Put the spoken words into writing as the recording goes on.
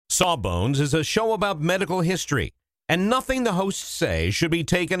Sawbones is a show about medical history, and nothing the hosts say should be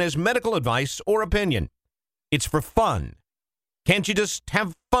taken as medical advice or opinion. It's for fun. Can't you just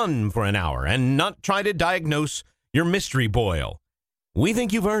have fun for an hour and not try to diagnose your mystery boil? We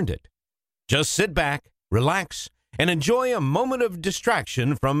think you've earned it. Just sit back, relax, and enjoy a moment of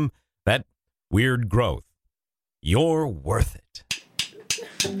distraction from that weird growth. You're worth it.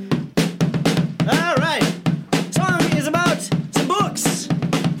 All right. Song is about some books.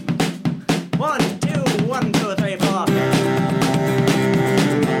 1, 2, 1, 2, 3, 4.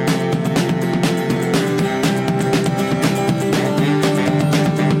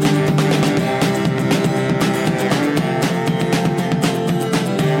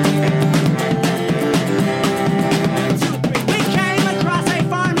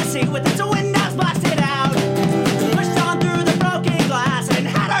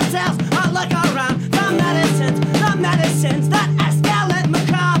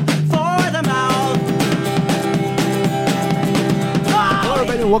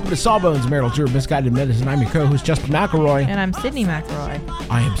 Welcome to Sawbones, Marital Tour of Misguided Medicine. I'm your co-host, Justin McElroy. And I'm Sydney McElroy.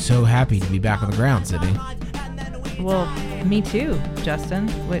 I am so happy to be back on the ground, Sydney. Well, me too, Justin.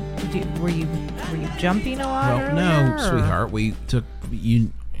 What were you jumping a lot Well, earlier, no, sweetheart. We took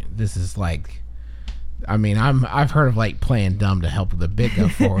you. This is like, I mean, I've heard of like playing dumb to help the big go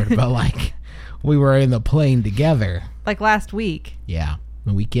forward, but like we were in the plane together. Like last week. Yeah,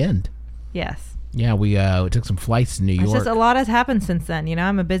 the weekend. Yes. Yeah, we took some flights to New York. It's just a lot has happened since then. You know,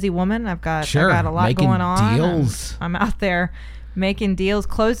 I'm a busy woman. I've got a lot making going on. Deals. I'm out there making deals,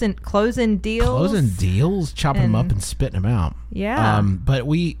 closing deals. Closing deals, chopping them up and spitting them out. Yeah. But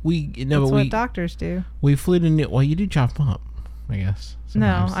we That's what doctors do. We flew to New. Well, you do chop them up, I guess.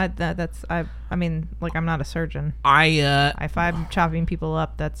 Sometimes. No, I mean, like, I'm not a surgeon. If I'm chopping people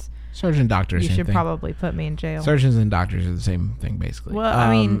up, that's surgeon doctors. You should probably put me in jail. Surgeons and doctors are the same thing, basically. Well,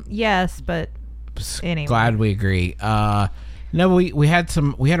 I mean, yes, but anyway. Glad we agree. No, we had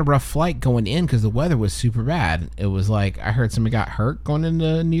a rough flight going in because the weather was super bad. It was like I heard somebody got hurt going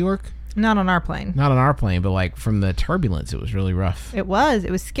into New York. Not on our plane. Not on our plane, but like from the turbulence, it was really rough. It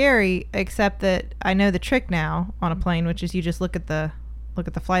was scary. Except that I know the trick now on a plane, which is you just look at the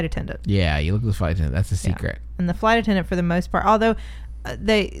flight attendant. Yeah, you look at the flight attendant. That's the secret. Yeah. And the flight attendant, for the most part, although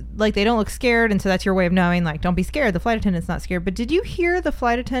they don't look scared, and so that's your way of knowing, like, don't be scared. The flight attendant's not scared. But did you hear the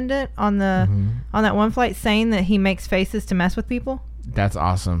flight attendant on that one flight saying that he makes faces to mess with people? That's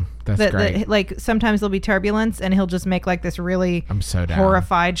awesome. That's great. Like, sometimes there'll be turbulence, and he'll just make like this really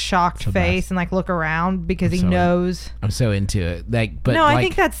horrified, shocked face and like look around because he knows. I'm so into it. I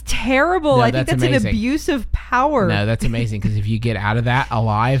think that's terrible. No, I think that's an abuse of power. No, that's amazing because if you get out of that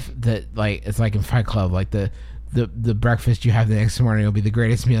alive, that like it's like in Fight Club, like the breakfast you have the next morning will be the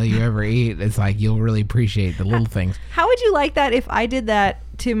greatest meal you ever eat. It's like you'll really appreciate the little things. How would you like that if I did that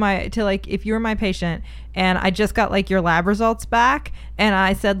to like if you were my patient and I just got like your lab results back and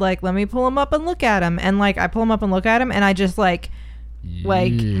I said like, let me pull them up and look at them, and like I pull them up and look at them and I just like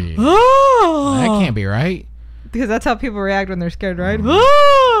oh, that can't be right, because that's how people react when they're scared, right? Hold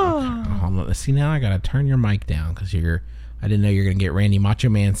on. See, now I gotta turn your mic down because I didn't know you were going to get Randy Macho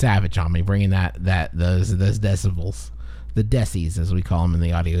Man Savage on me, bringing those decibels, the decis, as we call them in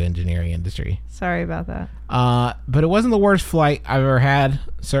the audio engineering industry. Sorry about that. But it wasn't the worst flight I've ever had.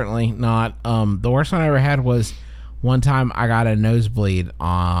 Certainly not. The worst one I ever had was one time I got a nosebleed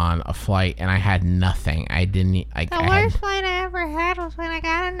on a flight and I had nothing. The worst flight I ever had was when I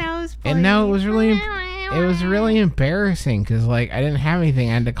got a nosebleed. And no, it was really embarrassing because like I didn't have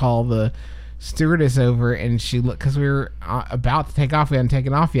anything. I had to call the stewardess over, and she looked, because we were about to take off. We hadn't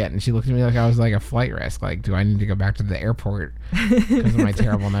taken off yet, and she looked at me like I was like a flight risk. Like, do I need to go back to the airport because of my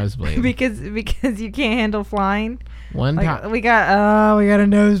terrible nosebleed? because you can't handle flying. One time we got a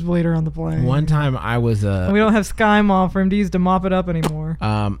nosebleeder on the plane. One time I was we don't have Sky Mall for him to use to mop it up anymore.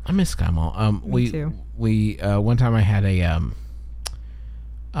 I miss Sky Mall. Me too. One time I had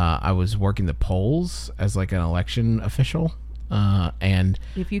I was working the polls as like an election official. And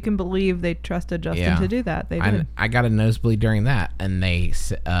if you can believe they trusted Justin to do that, they did. I got a nosebleed during that, and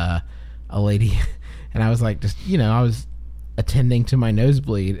a lady, and I was like, I was attending to my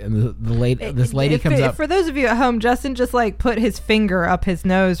nosebleed, and this lady comes up. For those of you at home, Justin just like put his finger up his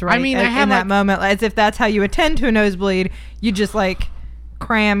nose, right? I mean, in that moment, as if that's how you attend to a nosebleed. You just like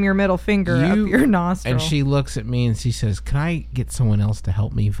cram your middle finger up your nostril. And she looks at me and she says, "Can I get someone else to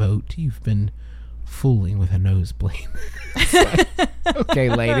help me vote? You've been fooling with a nosebleed." Like, okay,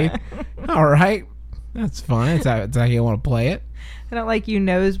 lady. All right. That's fine. It's how you want to play it. I don't like you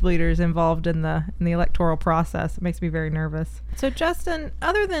nosebleeders involved in the electoral process. It makes me very nervous. So, Justin,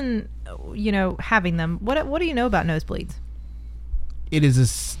 other than having them, what do you know about nosebleeds? It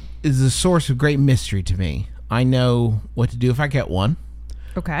is is a source of great mystery to me. I know what to do if I get one.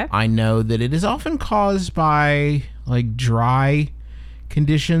 Okay. I know that it is often caused by like dry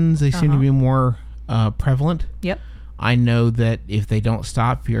conditions. They seem to be more prevalent. Yep. I know that if they don't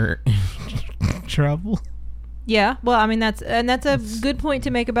stop, you're in trouble. Yeah. Well, I mean that's a good point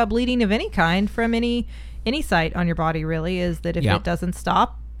to make about bleeding of any kind from any site on your body. Really, is that if it doesn't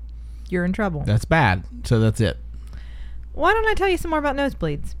stop, you're in trouble. That's bad. So that's it. Why don't I tell you some more about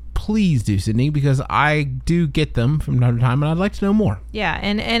nosebleeds? Please do, Sydney, because I do get them from time to time, and I'd like to know more. Yeah,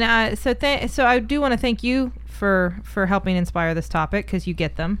 and so I do want to thank you for helping inspire this topic because you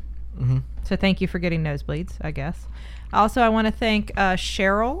get them. Mm-hmm. So thank you for getting nosebleeds, I guess. Also, I want to thank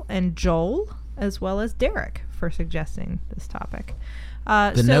Cheryl and Joel as well as Derek for suggesting this topic.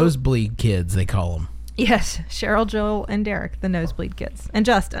 The nosebleed kids, they call them. Yes, Cheryl, Joel, and Derek, the nosebleed kids, and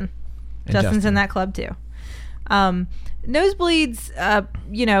Justin. Justin's in that club too. Nosebleeds,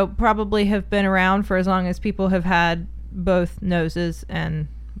 probably have been around for as long as people have had both noses and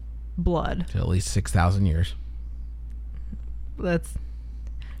blood. At least 6,000 years. That's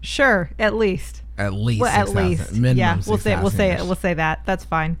sure, at least. At least. Well, 6,000. at least. Minimum yeah, we'll 6,000 say years. we'll say that. That's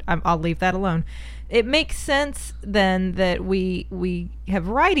fine. I'll leave that alone. It makes sense then that we have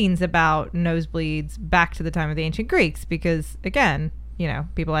writings about nosebleeds back to the time of the ancient Greeks because again,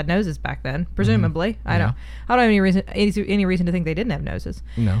 people had noses back then, presumably. Mm-hmm. I don't have any reason to think they didn't have noses.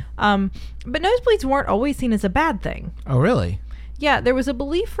 No. But nosebleeds weren't always seen as a bad thing. Oh, really? Yeah, there was a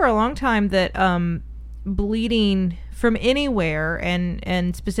belief for a long time that bleeding from anywhere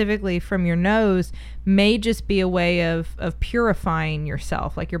and specifically from your nose may just be a way of purifying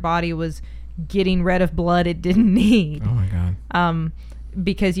yourself, like your body was getting rid of blood it didn't need. Oh my God.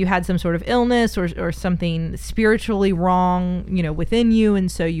 Because you had some sort of illness or something spiritually wrong, within you,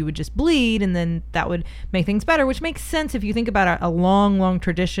 and so you would just bleed, and then that would make things better, which makes sense if you think about a long, long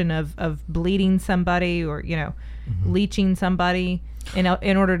tradition of bleeding somebody or, leeching somebody in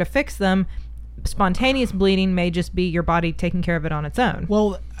order to fix them. Spontaneous bleeding may just be your body taking care of it on its own.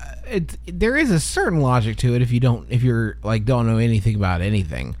 Well, there is a certain logic to it if you're like don't know anything about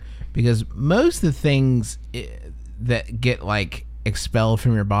anything, because most of the things that get like expelled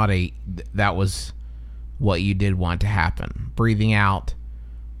from your body, that was what you did want to happen. Breathing out,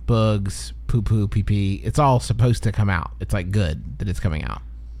 bugs, poo-poo, pee-pee, it's all supposed to come out. It's like good that it's coming out.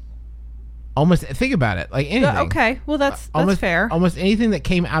 Almost, think about it, like anything. Okay, well that's fair. Almost anything that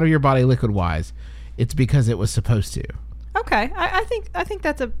came out of your body liquid-wise, it's because it was supposed to. Okay, I think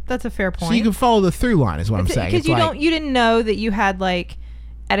that's a fair point. So you can follow the through line, is what I'm saying. Because you didn't know that you had like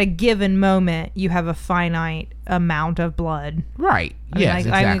at a given moment you have a finite amount of blood. Right. Yes,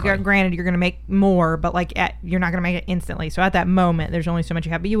 exactly. I mean, granted, you're going to make more, but like you're not going to make it instantly. So at that moment, there's only so much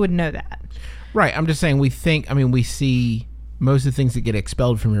you have, but you wouldn't know that. Right. I'm just saying we see most of the things that get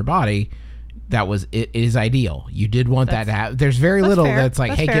expelled from your body. It is ideal. You did want that to happen. There's very little fair. that's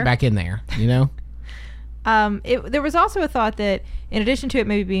like, That's hey, fair. get back in there, There was also a thought that in addition to it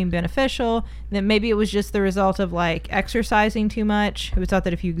maybe being beneficial, that maybe it was just the result of like exercising too much. It was thought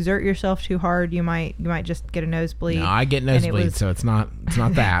that if you exert yourself too hard, you might just get a nosebleed. No, I get nosebleeds, so it's not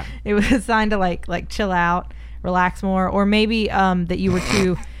that. It was a sign to like chill out, relax more, or maybe that you were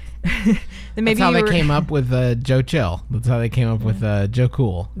too. That's how they came up with Joe Chill. That's how they came up with Joe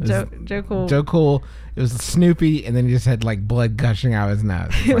Cool. Joe Cool. Joe Cool. It was Snoopy, and then he just had like blood gushing out of his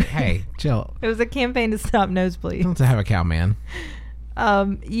nose. It's like, hey, chill. It was a campaign to stop nosebleeds. Don't have a cow, man.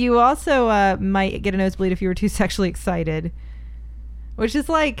 You also might get a nosebleed if you were too sexually excited, which is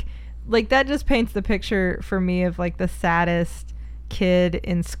like that just paints the picture for me of like the saddest kid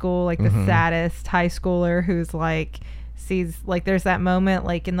in school, like the saddest high schooler who's like sees like there's that moment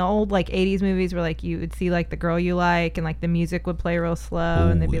like in the old like 80s movies where like you would see like the girl you like and like the music would play real slow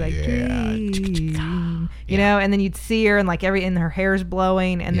and they'd be like dream, you know, and then you'd see her and like and her hair's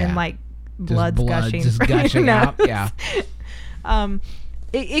blowing and then like blood's gushing just gushing out. Yeah.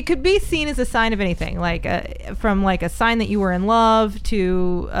 It could be seen as a sign of anything, like from like a sign that you were in love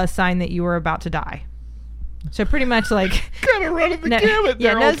to a sign that you were about to die. So pretty much like kind of running the gamut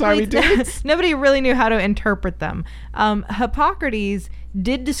there, old-timey dudes. Nobody really knew how to interpret them. Hippocrates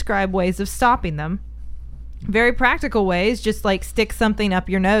did describe ways of stopping them. Very practical ways, just like stick something up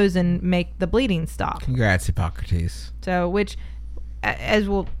your nose and make the bleeding stop. Congrats, Hippocrates. So, which, as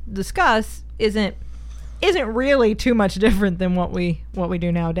we'll discuss, isn't really too much different than what we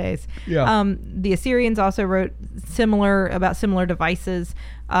do nowadays. Yeah. The Assyrians also wrote similar devices.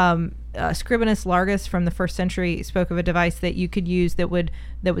 Scribinus Largus from the 1st century spoke of a device that you could use that would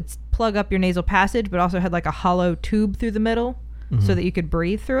plug up your nasal passage, but also had like a hollow tube through the middle so that you could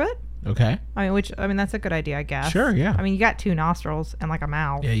breathe through it. Okay. I mean, that's a good idea, I guess. Sure, yeah. I mean, you got 2 nostrils and like a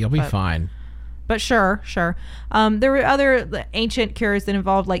mouth. Yeah, you'll be fine. But sure. There were other ancient cures that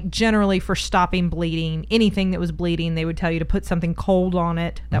involved, like, generally for stopping bleeding. Anything that was bleeding, they would tell you to put something cold on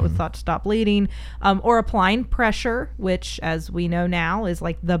it that was thought to stop bleeding, or applying pressure, which, as we know now, is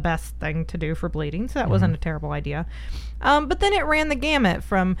like the best thing to do for bleeding. So that wasn't a terrible idea. But then it ran the gamut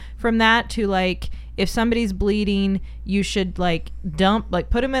from that to, like, if somebody's bleeding, you should put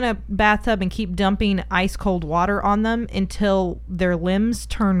them in a bathtub and keep dumping ice cold water on them until their limbs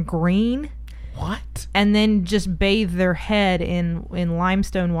turn green. What? And then just bathe their head in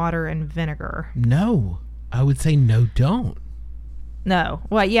limestone water and vinegar. No. I would say no, don't. No.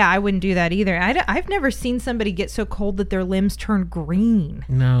 Well, yeah, I wouldn't do that either. I've never seen somebody get so cold that their limbs turn green.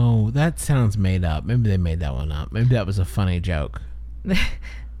 No, that sounds made up. Maybe they made that one up. Maybe that was a funny joke.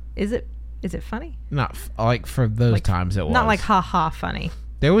 Is it funny? Not like for those times it was. Not like ha funny.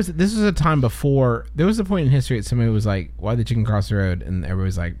 This was a time before, there was a point in history that somebody was like, why the chicken cross the road? And everybody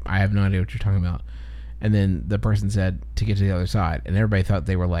was like, I have no idea what you're talking about. And then the person said, to get to the other side. And everybody thought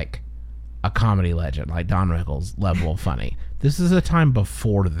they were like a comedy legend, like Don Rickles level of funny. This is a time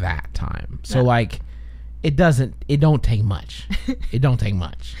before that time. So like, it don't take much. It don't take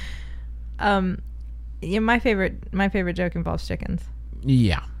much. Yeah, my favorite joke involves chickens.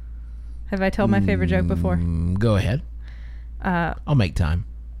 Yeah. Have I told my favorite joke before? Go ahead. I'll make time.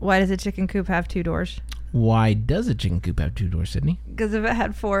 Why does a chicken coop have 2 doors? Why does a chicken coop have 2 doors, Sydney? Because if it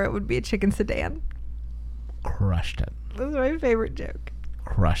had 4, it would be a chicken sedan. Crushed it. That's my favorite joke.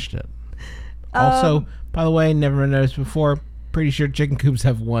 Crushed it. Also, by the way, never noticed before, pretty sure chicken coops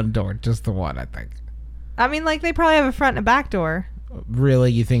have 1 door. Just the one, I think. I mean, like, they probably have a front and a back door.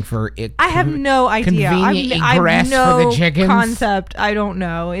 Really? You think for it? I have no idea. Convenient I egress have no for the chickens? concept. I don't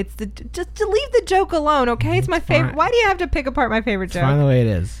know. It's just to leave the joke alone, okay? It's my favorite. Why do you have to pick apart my favorite joke? Find the way it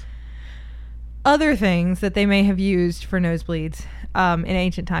is. Other things that they may have used for nosebleeds in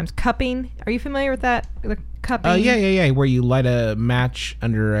ancient times. Cupping. Are you familiar with that? The cupping? Yeah. Where you light a match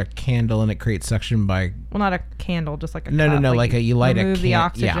under a candle and it creates suction by... Well, not a candle, just like a No, cup. like you light a... Remove the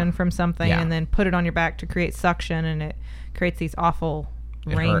oxygen from something Yeah. and then put it on your back to create suction, and it creates these awful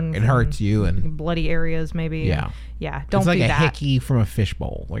rings. It hurts you and... bloody areas, maybe. Yeah. Yeah, don't do that. It's like a that. hickey from a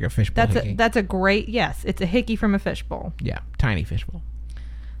fishbowl. Like a fishbowl hickey. That's a great... Yes, it's a hickey from a fishbowl. Yeah, tiny fishbowl.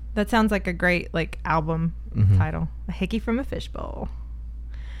 That sounds like a great, like, album title. A hickey from a fishbowl.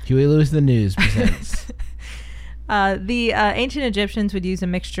 Huey Lewis the News presents... The ancient Egyptians would use a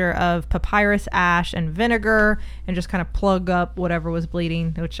mixture of papyrus ash and vinegar and just kind of plug up whatever was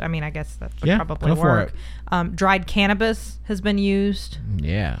bleeding, which, I mean, I guess that would probably go for work. Dried cannabis has been used.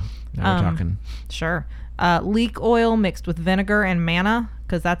 Yeah. Now we're talking. Sure. Leek oil mixed with vinegar and manna,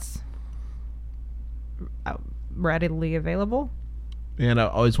 because that's readily available. Man, I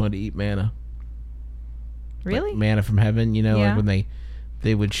always wanted to eat manna. Really? Like manna from heaven, you know, Yeah. like when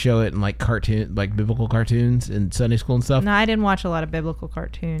they would show it in like biblical cartoons in Sunday school and stuff. No, I didn't watch a lot of biblical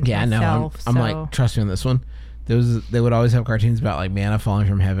cartoons. Yeah, myself, I'm like, trust me on this one. They would always have cartoons about like manna falling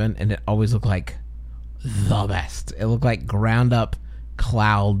from heaven, and it always looked like the best. It looked like ground up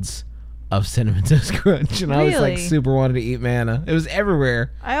clouds of Cinnamon Toast Crunch, and I was like Really? super wanted to eat manna. It was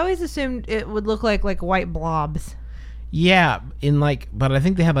everywhere. I always assumed it would look like white blobs. Yeah, but I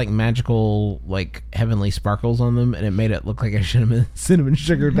think they had like magical like heavenly sparkles on them, and it made it look like a cinnamon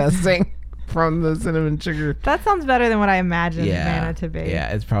sugar dusting from the cinnamon sugar. That sounds better than what I imagined Yeah, manna to be. yeah,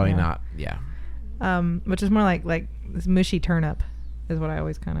 it's probably not. Yeah, Which is more like this mushy turnip is what I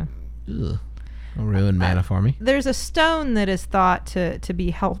always kind of... ugh. Don't ruin manna for me. There's a stone that is thought to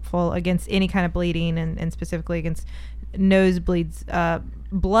be helpful against any kind of bleeding, and specifically against nosebleeds.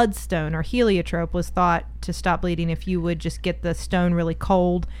 Bloodstone or heliotrope was thought to stop bleeding if you would just get the stone really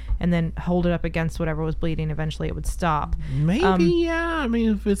cold and then hold it up against whatever was bleeding. Eventually it would stop. Maybe, yeah. I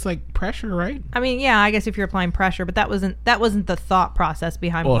mean, if it's like pressure, right? I mean, yeah, I guess if you're applying pressure, but that wasn't the thought process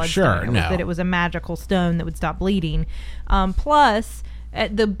behind Well, bloodstone. sure, It was no. that it was a magical stone that would stop bleeding. Plus,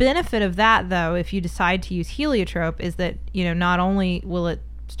 the benefit of that, though, if you decide to use heliotrope, is that, you know, not only will it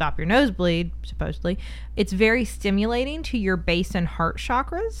stop your nosebleed, supposedly, it's very stimulating to your base and heart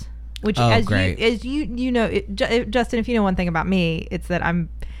chakras, which great. you know, Justin, if you know one thing about me, it's that I'm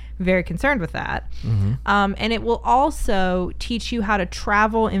very concerned with that. And it will also teach you how to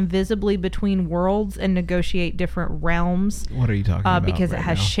travel invisibly between worlds and negotiate different realms. What are you talking about? Because it right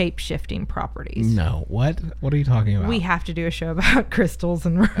has now? shape-shifting properties. No, what are you talking about? We have to do a show about crystals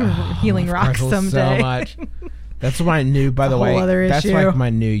and healing Love rocks crystals someday. So much. That's my new, by the whole way. other That's issue. like my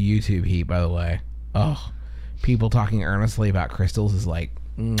new YouTube heat, by the way. Oh, people talking earnestly about crystals is like,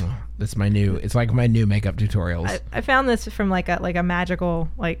 That's my new. It's like my new makeup tutorials. I found this from like a magical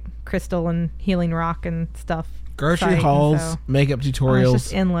like crystal and healing rock and stuff. Grocery site, hauls, so- makeup It's tutorials,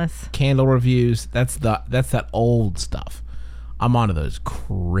 just endless. candle reviews. That's that old stuff. I'm onto those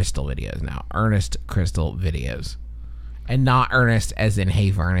crystal videos now. Earnest crystal videos. And not Ernest as in,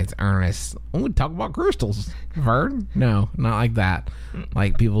 hey, Vern, it's Ernest. Oh, we talk about crystals, Vern. No, not like that.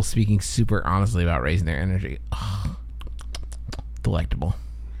 Like people speaking super honestly about raising their energy. Oh, delectable.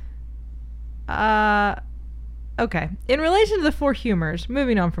 Okay. In relation to the four humors,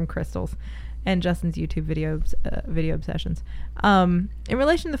 moving on from crystals and Justin's YouTube video obsessions. In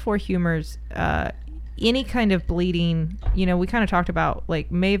relation to the four humors, any kind of bleeding, we kind of talked about,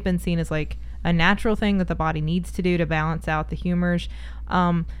 like, may have been seen as like a natural thing that the body needs to do to balance out the humors.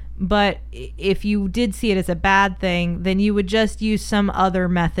 But if you did see it as a bad thing, then you would just use some other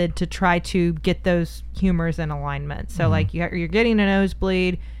method to try to get those humors in alignment. So like you're getting a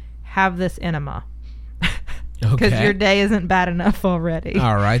nosebleed, have this enema. Because your day isn't bad enough already.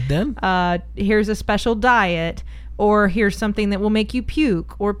 All right, then. Here's a special diet, or here's something that will make you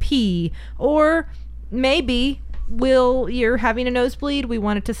puke or pee, or maybe you're having a nosebleed, we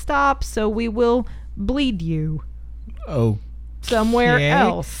want it to stop, so we will bleed you somewhere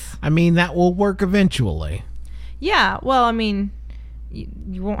else. I mean, that will work eventually. Yeah, well, I mean,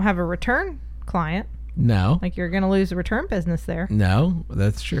 you won't have a return client. No. Like, you're going to lose the return business there. No,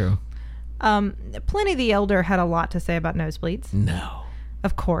 that's true. Pliny the Elder had a lot to say about nosebleeds. No.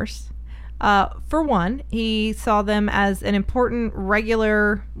 Of course. For one, he saw them as an important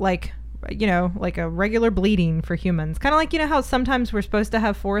regular, like a regular bleeding for humans. Kind of like, how sometimes we're supposed to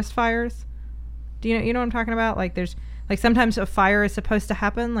have forest fires? Do you know what I'm talking about? Like there's, like sometimes a fire is supposed to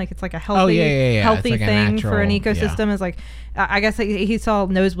happen. Like it's like a healthy, healthy like thing for an ecosystem. Is like, I guess he saw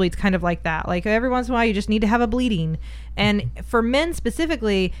nosebleeds kind of like that. Like every once in a while you just need to have a bleeding. And for men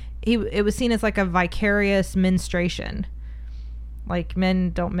specifically, it was seen as like a vicarious menstruation. Like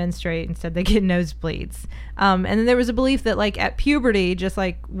men don't menstruate, instead they get nosebleeds. And then there was a belief that like at puberty, just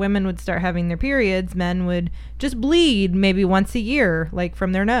like women would start having their periods, men would just bleed maybe once a year, like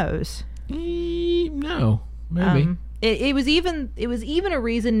from their nose. No, maybe. It was even a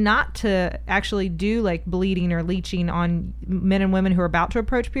reason not to actually do like bleeding or leeching on men and women who are about to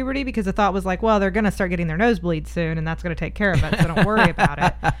approach puberty, because the thought was like, well, they're going to start getting their nosebleeds soon, and that's going to take care of it, so don't worry about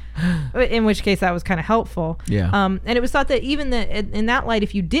it. In which case, that was kind of helpful. Yeah. And it was thought that even in that light,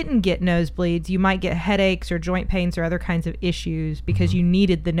 if you didn't get nosebleeds, you might get headaches or joint pains or other kinds of issues because you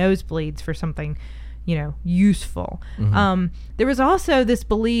needed the nosebleeds for something, useful. There was also this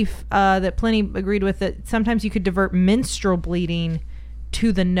belief that Pliny agreed with, that sometimes you could divert menstrual bleeding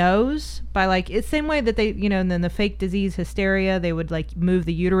to the nose by like, it's the same way that they, and then the fake disease hysteria, they would like move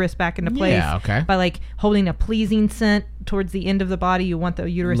the uterus back into place by like holding a pleasing scent towards the end of the body. You want the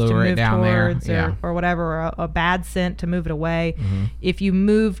uterus to move towards or whatever, or a bad scent to move it away. If you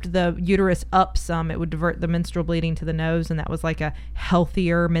moved the uterus up some, it would divert the menstrual bleeding to the nose, and that was like a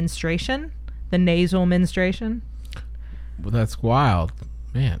healthier menstruation. The nasal menstruation. Well, that's wild,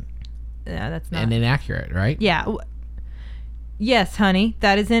 man. Yeah, that's not. And inaccurate, right? Yeah. Yes, honey,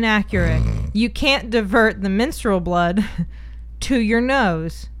 that is inaccurate. You can't divert the menstrual blood to your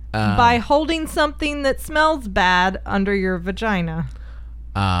nose by holding something that smells bad under your vagina.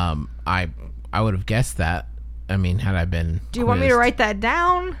 I would have guessed that. I mean, had I been Do you want me to write that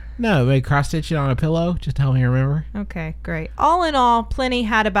down? No, maybe cross-stitch it on a pillow just to help me remember. Okay, great. All in all, Pliny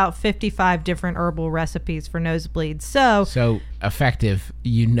had about 55 different herbal recipes for nosebleeds. So effective,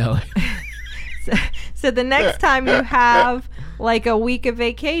 So the next time you have like a week of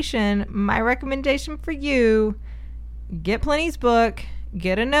vacation, my recommendation for you, get Pliny's book,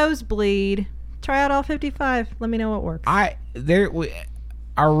 get a nosebleed, try out all 55. Let me know what works.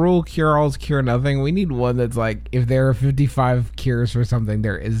 Our rule cure-alls cure nothing. We need one that's like, if there are 55 cures for something,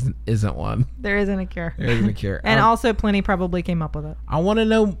 there isn't one. There isn't a cure. There isn't a cure. And also, Pliny probably came up with it. I want to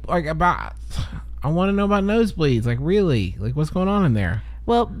know about nosebleeds. Like, really? Like, what's going on in there?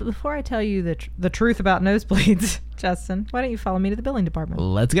 Well, before I tell you the truth about nosebleeds, Justin, why don't you follow me to the billing department?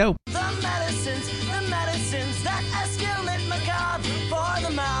 Let's go. The medicines that escalate macabre for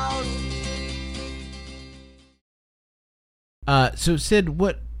the mouth. So Sid,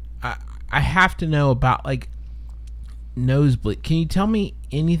 what I have to know about like nosebleed. Can you tell me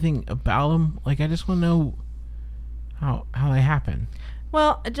anything about them? Like, I just want to know how they happen.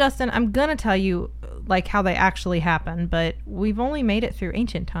 Well, Justin, I'm gonna tell you like how they actually happen, but we've only made it through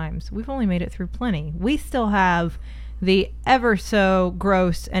ancient times. We've only made it through Pliny. We still have the ever so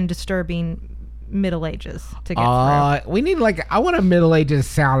gross and disturbing Middle Ages to get through. We need I want a Middle Ages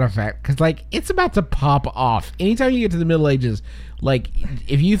sound effect because it's about to pop off. Anytime you get to the Middle Ages,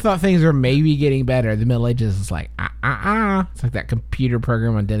 if you thought things were maybe getting better, the Middle Ages is like It's like that computer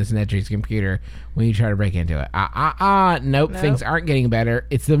program on Dennis Nedry's computer when you try to break into it. Nope, things aren't getting better.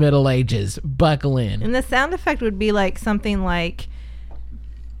 It's the Middle Ages. Buckle in. And the sound effect would be something like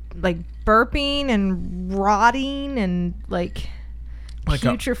burping and rotting and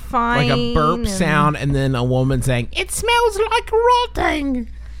putrefying, like a burp sound, and then a woman saying, "It smells like rotting."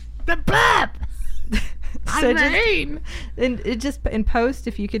 The burp. And it just in post,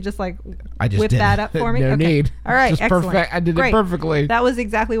 if you could just whip that up for me. No need. All right, just excellent. Perfect. I did Great. it perfectly. That was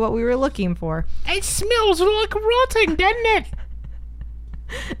exactly what we were looking for. It smells like rotting, doesn't it?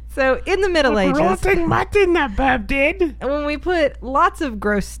 So in the Middle Ages, rotting mutton that burp did. when we put lots of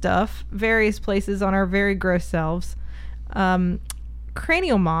gross stuff, various places on our very gross selves,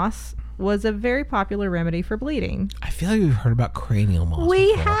 cranial moss was a very popular remedy for bleeding. I feel like we've heard about cranial moss.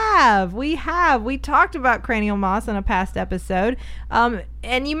 We before. have. We talked about cranial moss in a past episode.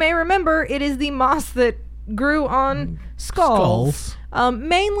 And you may remember it is the moss that grew on skulls.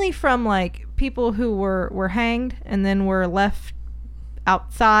 Mainly from people who were hanged and then were left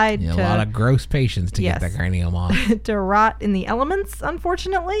outside a lot of gross patients to get that cranial moss. to rot in the elements,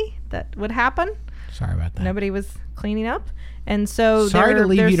 unfortunately. That would happen. Sorry about that. Nobody was cleaning up. And so sorry to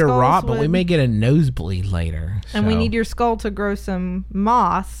leave you to rot, but we may get a nosebleed later. And we need your skull to grow some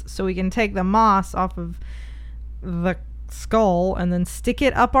moss so we can take the moss off of the skull and then stick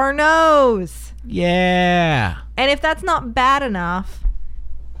it up our nose. Yeah. And if that's not bad enough,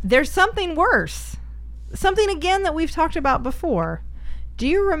 there's something worse. Something, again, that we've talked about before. Do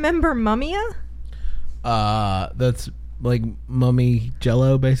you remember Mumia? That's like mummy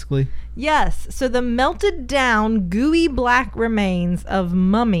jello, basically? Yes. So the melted down, gooey black remains of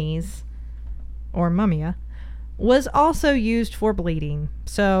mummies, or Mumia, was also used for bleeding.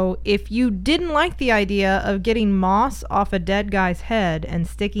 So if you didn't like the idea of getting moss off a dead guy's head and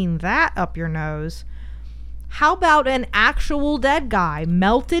sticking that up your nose, how about an actual dead guy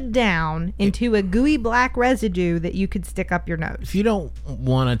melted down into a gooey black residue that you could stick up your nose? If you don't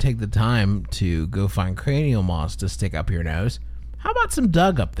want to take the time to go find cranial moss to stick up your nose, how about some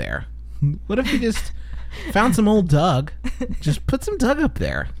Doug up there? What if you just found some old Doug? Just put some Doug up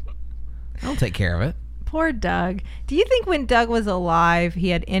there. I'll take care of it. Poor Doug. Do you think when Doug was alive, he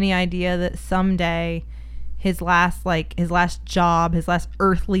had any idea that someday his last job, his last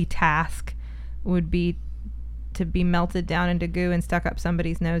earthly task would be to be melted down into goo and stuck up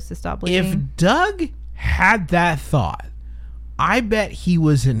somebody's nose to stop bleeding? If Doug had that thought, I bet he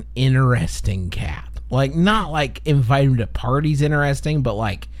was an interesting cat. Not invite him to parties interesting, but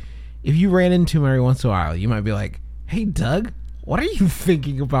if you ran into him every once in a while, you might be like, "Hey, Doug, what are you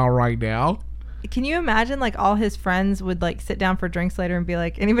thinking about right now?" Can you imagine all his friends would sit down for drinks later and be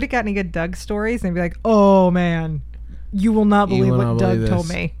like, "Anybody got any good Doug stories?" And he'd be like, "Oh man, you will not believe what Doug told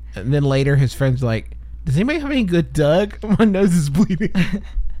me." And then later his friends are like, "Does anybody have any good Doug? My nose is bleeding."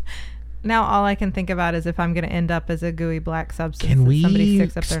 Now all I can think about is if I'm going to end up as a gooey black substance. Can we somebody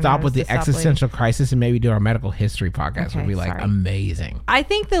sticks up their stop nose with the to stop existential crisis and maybe do our medical history podcast? Okay, would be sorry. Amazing. I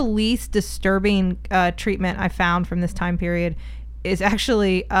think the least disturbing treatment I found from this time period is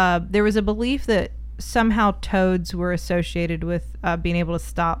actually there was a belief that somehow toads were associated with being able to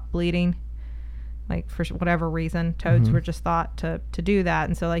stop bleeding. For whatever reason, toads were just thought to do that.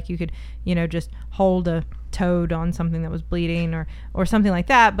 And so you could, just hold a toad on something that was bleeding or something like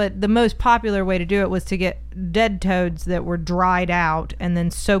that. But the most popular way to do it was to get dead toads that were dried out and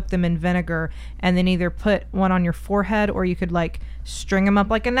then soak them in vinegar and then either put one on your forehead or you could string them up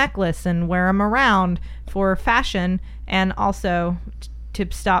like a necklace and wear them around for fashion and also to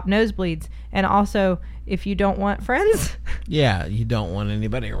stop nosebleeds. And also, if you don't want friends. Yeah, you don't want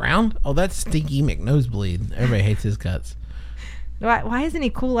anybody around. Oh, that's Stinky McNosebleed. Everybody hates his guts. Why isn't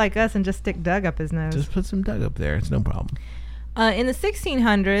he cool like us and just stick Doug up his nose? Just put some Doug up there. It's no problem. In the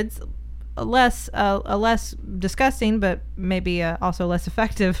 1600s, a less disgusting, but maybe also less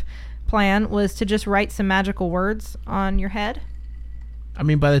effective plan was to just write some magical words on your head. I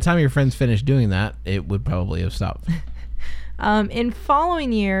mean, by the time your friends finished doing that, it would probably have stopped. In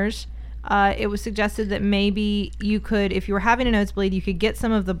following years, it was suggested that maybe you could, if you were having a nosebleed, you could get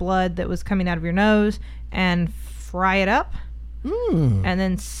some of the blood that was coming out of your nose and fry it up and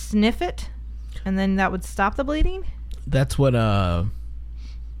then sniff it, and then that would stop the bleeding. That's what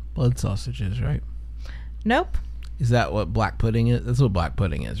blood sausage is, right? Nope. Is that what black pudding is? That's what black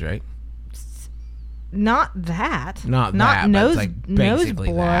pudding is, right? Not that. Not that. Nose, but it's nose basically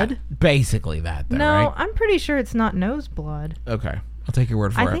blood. that. Basically that, though, No, right? I'm pretty sure it's not nose blood. Okay. I'll take your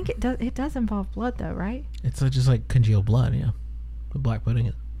word for it. I think it does involve blood though, right? It's just like congealed blood, yeah. With black pudding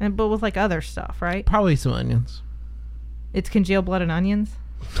in it. But with like other stuff, right? Probably some onions. It's congealed blood and onions.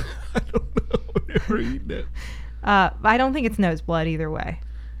 I don't know. I've never eaten it. I don't think it's nose blood either way.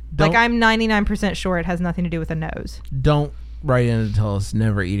 Don't- Like I'm 99% sure it has nothing to do with a nose. Don't write in and tell us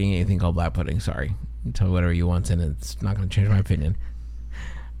never eating anything called black pudding. Sorry. Tell me whatever you want, and it's not going to change my opinion.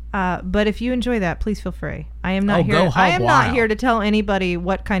 But if you enjoy that, please feel free. I am not here. Go hog I am wild. not here to tell anybody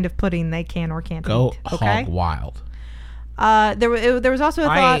what kind of pudding they can or can't Go eat. Okay. hog wild. There was also a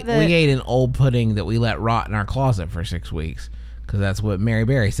thought that We ate an old pudding that we let rot in our closet for 6 weeks because that's what Mary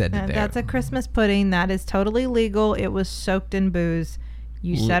Berry said to do. that's a Christmas pudding. That is totally legal. It was soaked in booze.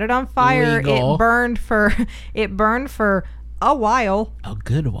 You set it on fire. Legal. It burned for a while. A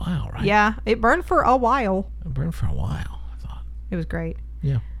good while, right? Yeah, it burned for a while. It burned for a while, I thought. It was great.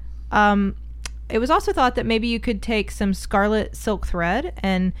 Yeah. It was also thought that maybe you could take some scarlet silk thread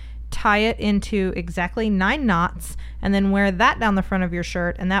and tie it into exactly 9 knots and then wear that down the front of your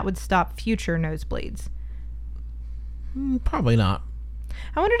shirt, and that would stop future nosebleeds. Probably not.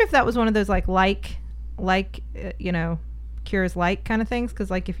 I wondered if that was one of those Cures Like kind of things, because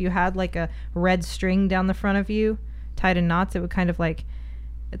like if you had like a red string down the front of you tied in knots, it would kind of like,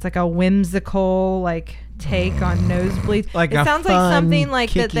 it's like a whimsical like take on nosebleeds. Like it a sounds fun, like something like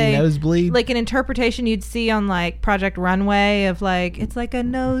that kicky they nosebleed? like an interpretation you'd see on like Project Runway of like, it's like a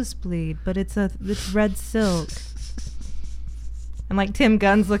nosebleed but it's red silk, and like Tim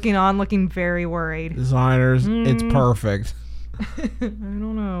Gunn's looking very worried. Designers, it's perfect. I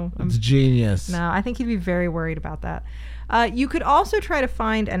don't know. It's genius. No, I think he'd be very worried about that. You could also try to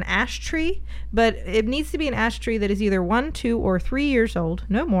find an ash tree, but it needs to be an ash tree that is either 1, 2, or 3 years old,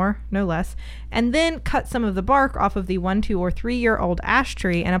 no more, no less, and then cut some of the bark off of the 1, 2, or 3-year-old ash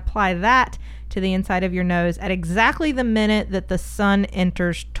tree and apply that to the inside of your nose at exactly the minute that the sun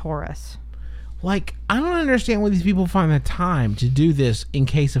enters Taurus. Like, I don't understand where these people find the time to do this in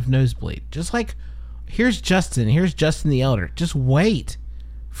case of nosebleed. Just like, here's Justin the Elder. Just wait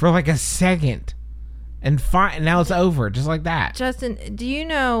for like a second. And now it's over, just like that. Justin, do you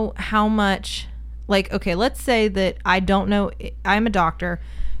know how much, like, okay, let's say that I don't know, I'm a doctor,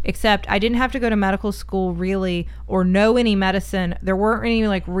 except I didn't have to go to medical school really or know any medicine. There weren't any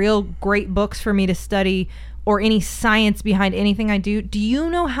like real great books for me to study or any science behind anything I do. Do you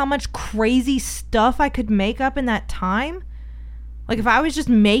know how much crazy stuff I could make up in that time? Like if I was just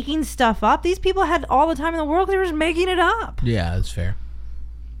making stuff up, these people had all the time in the world, they were just making it up. Yeah, that's fair.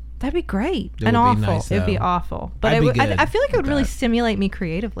 That'd be great. It and would be awful. nice, It'd be though. awful. But I'd be good I feel like it would at really that. stimulate me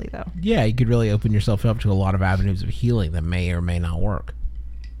creatively, though. Yeah, you could really open yourself up to a lot of avenues of healing that may or may not work.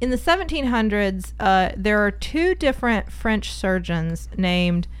 In the 1700s, there are 2 different French surgeons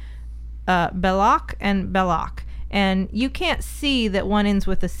named Belloc and Belloc. And you can't see that one ends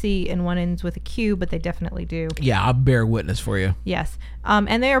with a C and one ends with a Q, but they definitely do. Yeah, I'll bear witness for you. Yes.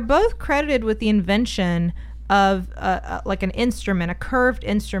 And they are both credited with the invention of like an instrument, a curved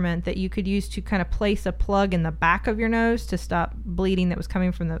instrument that you could use to kind of place a plug in the back of your nose to stop bleeding that was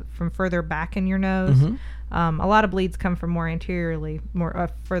coming from further back in your nose. A lot of bleeds come from more anteriorly, more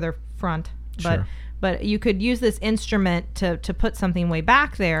further front. Sure. But you could use this instrument to put something way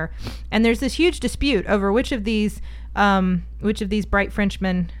back there. And there's this huge dispute over which of these bright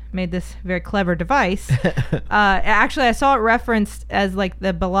Frenchmen made this very clever device. Actually, I saw it referenced as like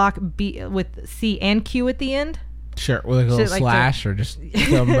the Belloc B with C and Q at the end. Sure, with like a little like slash or just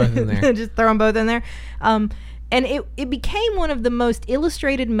throw them both in there. Just throw them both in there. And it became one of the most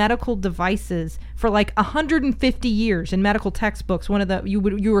illustrated medical devices for like 150 years in medical textbooks. One of the you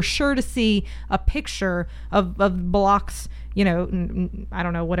were sure to see a picture of Belloc's, I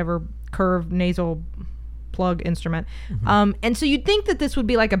don't know, whatever curved nasal plug instrument. And so you'd think that this would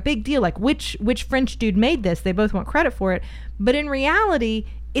be like a big deal, like which French dude made this. They both want credit for it, but in reality,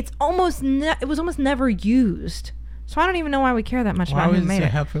 it was almost never used. So I don't even know why we care that much Why about who was it made so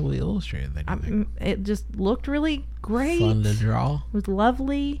it. helpfully illustrated? It just looked really great. Fun to draw. It was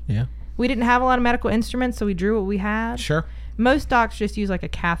lovely. Yeah. We didn't have a lot of medical instruments, so we drew what we had. Sure. Most docs just use like a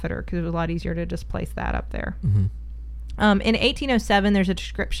catheter because it was a lot easier to just place that up there. In 1807, there's a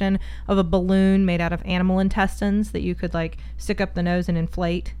description of a balloon made out of animal intestines that you could like stick up the nose and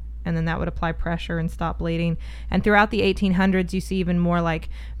inflate, and then that would apply pressure and stop bleeding. And throughout the 1800s, you see even more like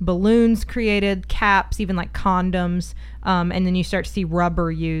balloons created, caps, even like condoms, and then you start to see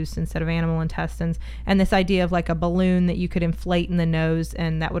rubber used instead of animal intestines. And this idea of like a balloon that you could inflate in the nose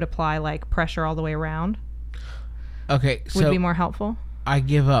and that would apply like pressure all the way around Okay, so would be more helpful. I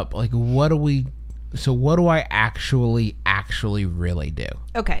give up. Like, what do we So what do I actually really do?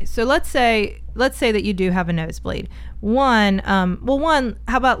 Okay, so let's say that you do have a nosebleed. One,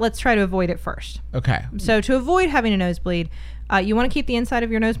 how about let's try to avoid it first. Okay. So to avoid having a nosebleed, you want to keep the inside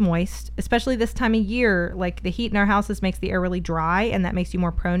of your nose moist, especially this time of year. Like the heat in our houses makes the air really dry, and that makes you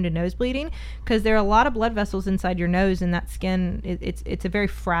more prone to nose bleeding because there are a lot of blood vessels inside your nose, and that skin, it's a very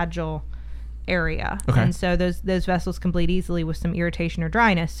fragile area. Okay. And so those vessels can bleed easily with some irritation or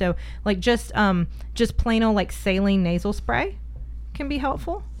dryness. So like just plain old like saline nasal spray can be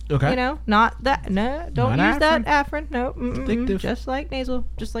helpful. Okay. You know, not that. No, don't Not use that Afrin. No, Addictive. just like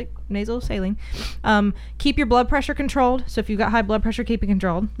nasal saline. Keep your blood pressure controlled. So if you've got high blood pressure, keep it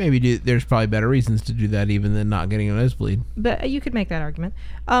controlled. There's probably better reasons to do that even than not getting a nosebleed. But you could make that argument.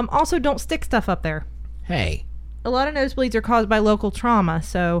 Also, don't stick stuff up there. Hey. A lot of nosebleeds are caused by local trauma.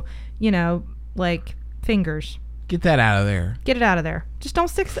 So, you know, like fingers. Get that out of there. Get it out of there. Just don't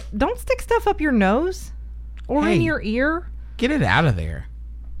stick stuff up your nose or in Hey. your ear. Get it out of there.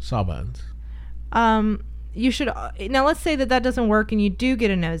 Sawbones. You should now. Let's say that doesn't work, and you do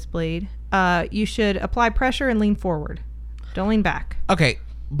get a nosebleed. You should apply pressure and lean forward. Don't lean back. Okay,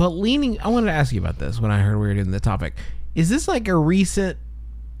 but leaning. I wanted to ask you about this when I heard we were doing the topic. Is this like a recent?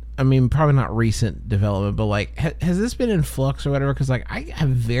 I mean, probably not recent development, but like, has this been in flux or whatever? Because like, I have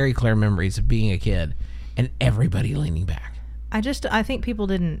very clear memories of being a kid and everybody leaning back. I think people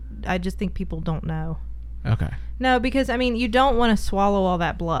didn't. I just think people don't know. Okay. No, because I mean, you don't want to swallow all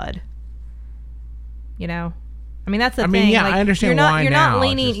that blood. You know, I mean that's the thing. Yeah, like, I understand why you're now. not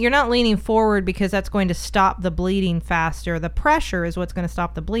leaning. You're not leaning forward because that's going to stop the bleeding faster. The pressure is what's going to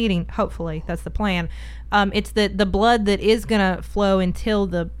stop the bleeding. Hopefully, that's the plan. It's the blood that is going to flow until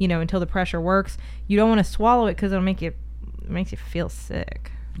the pressure works. You don't want to swallow it because it'll makes you feel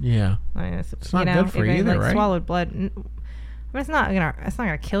sick. Yeah. I mean, It's not good for you either, right? Swallowed blood. I mean, it's not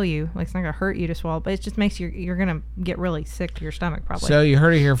gonna kill you. Like it's not gonna hurt you to swallow, but it just makes you're gonna get really sick to your stomach probably. So you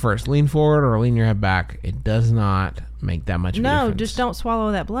heard it here first. Lean forward or lean your head back. It does not make that much of a difference. No, just don't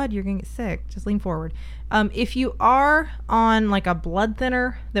swallow that blood. You're gonna get sick. Just lean forward. If you are on like a blood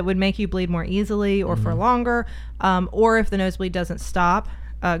thinner that would make you bleed more easily or for longer, or if the nosebleed doesn't stop,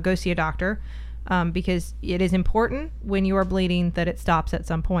 go see a doctor, because it is important when you are bleeding that it stops at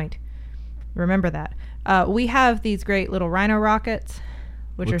some point. Remember that. We have these great little Rhino rockets,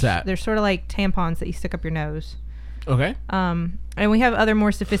 What's that? They're sort of like tampons that you stick up your nose. Okay. And we have other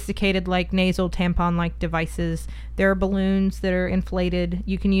more sophisticated like nasal tampon-like devices. There are balloons that are inflated.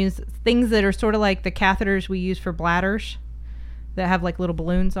 You can use things that are sort of like the catheters we use for bladders that have like little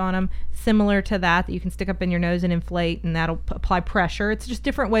balloons on them, similar to that you can stick up in your nose and inflate, and that'll apply pressure. It's just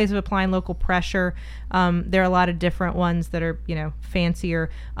different ways of applying local pressure. There are a lot of different ones that are, fancier.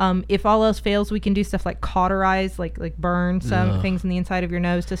 If all else fails, we can do stuff like cauterize, like burn some things in the inside of your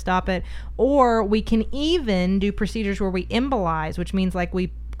nose to stop it. Or we can even do procedures where we embolize, which means like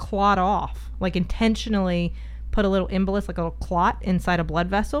we clot off, like intentionally put a little embolus, like a little clot inside a blood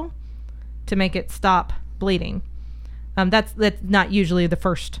vessel to make it stop bleeding. That's not usually the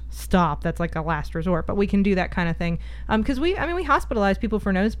first stop. That's like a last resort, but we can do that kind of thing. Because we hospitalize people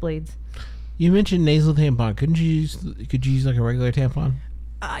for nosebleeds. You mentioned nasal tampon. Could you use like a regular tampon?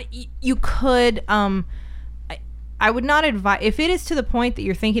 You could. I would not advise, if it is to the point that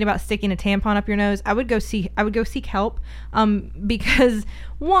you're thinking about sticking a tampon up your nose, I would go seek help. Because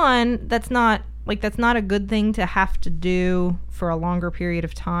one, that's not a good thing to have to do for a longer period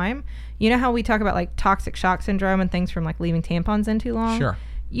of time. You know how we talk about like toxic shock syndrome and things from like leaving tampons in too long? Sure.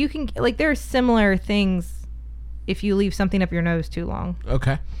 You can, like, there are similar things if you leave something up your nose too long.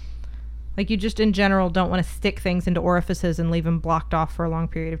 Okay. Like, you just in general don't want to stick things into orifices and leave them blocked off for a long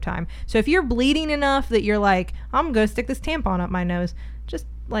period of time. So if you're bleeding enough that you're like, I'm going to stick this tampon up my nose, just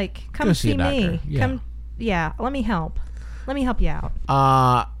like, come see me. Yeah. Let me help. Let me help you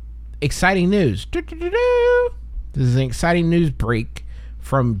out. Exciting news. This is an exciting news break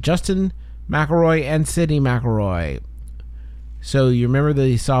from Justin McElroy and Sydney McElroy. So you remember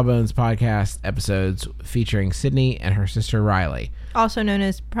the Sawbones podcast episodes featuring Sydney and her sister Riley. Also known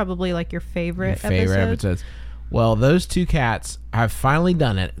as probably like your favorite episodes. Well, those two cats have finally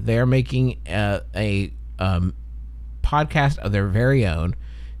done it. They're making a podcast of their very own.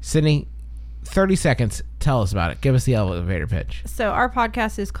 Sydney, 30 seconds. Tell us about it. Give us the elevator pitch. So our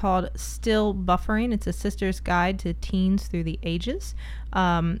podcast is called Still Buffering. It's a sister's guide to teens through the ages.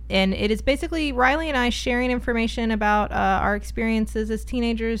 And it is basically Riley and I sharing information about our experiences as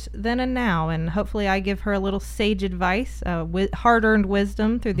teenagers then and now. And hopefully I give her a little sage advice, hard-earned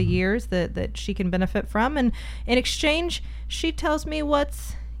wisdom through the years that she can benefit from. And in exchange, she tells me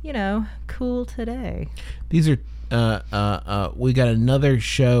what's, cool today. These are we got another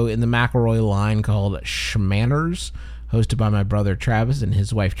show in the McElroy line called Schmanners, hosted by my brother Travis and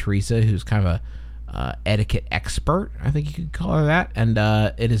his wife Teresa, who's kind of a etiquette expert, I think you could call her that. And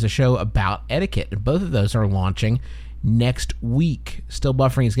it is a show about etiquette, and both of those are launching next week. Still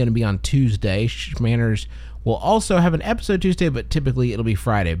Buffering is going to be on Tuesday. Schmanners will also have an episode Tuesday, but typically it'll be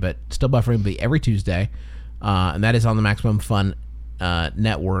Friday. But Still Buffering will be every Tuesday, and that is on the Maximum Fun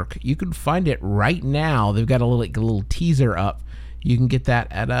network. You can find it right now. They've got a little teaser up. You can get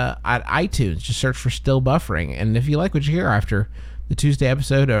that at iTunes. Just search for Still Buffering, and if you like what you hear after the Tuesday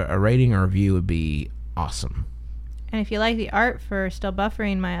episode, a rating or review would be awesome. And if you like the art for Still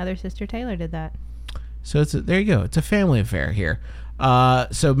Buffering, my other sister Taylor did that. So there you go. It's a family affair here.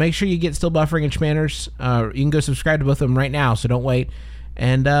 So make sure you get Still Buffering and Schmanners. You can go subscribe to both of them right now, so don't wait.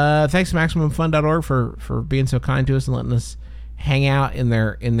 And thanks to MaximumFun.org for being so kind to us and letting us hang out in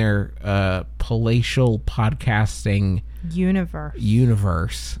their palatial podcasting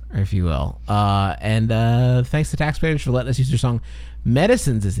universe, if you will. And thanks to Taxpayers for letting us use their song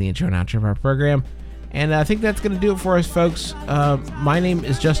Medicines as the intro and outro of our program. And I think that's going to do it for us, folks. My name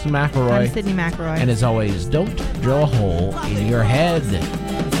is Justin McElroy. I'm Sydney McElroy. And as always, don't drill a hole in your head.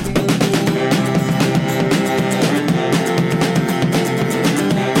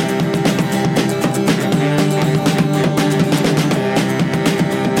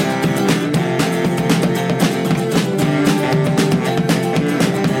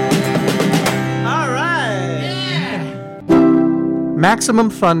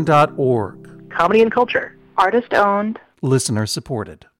 MaximumFun.org. Comedy and culture. Artist owned. Listener supported.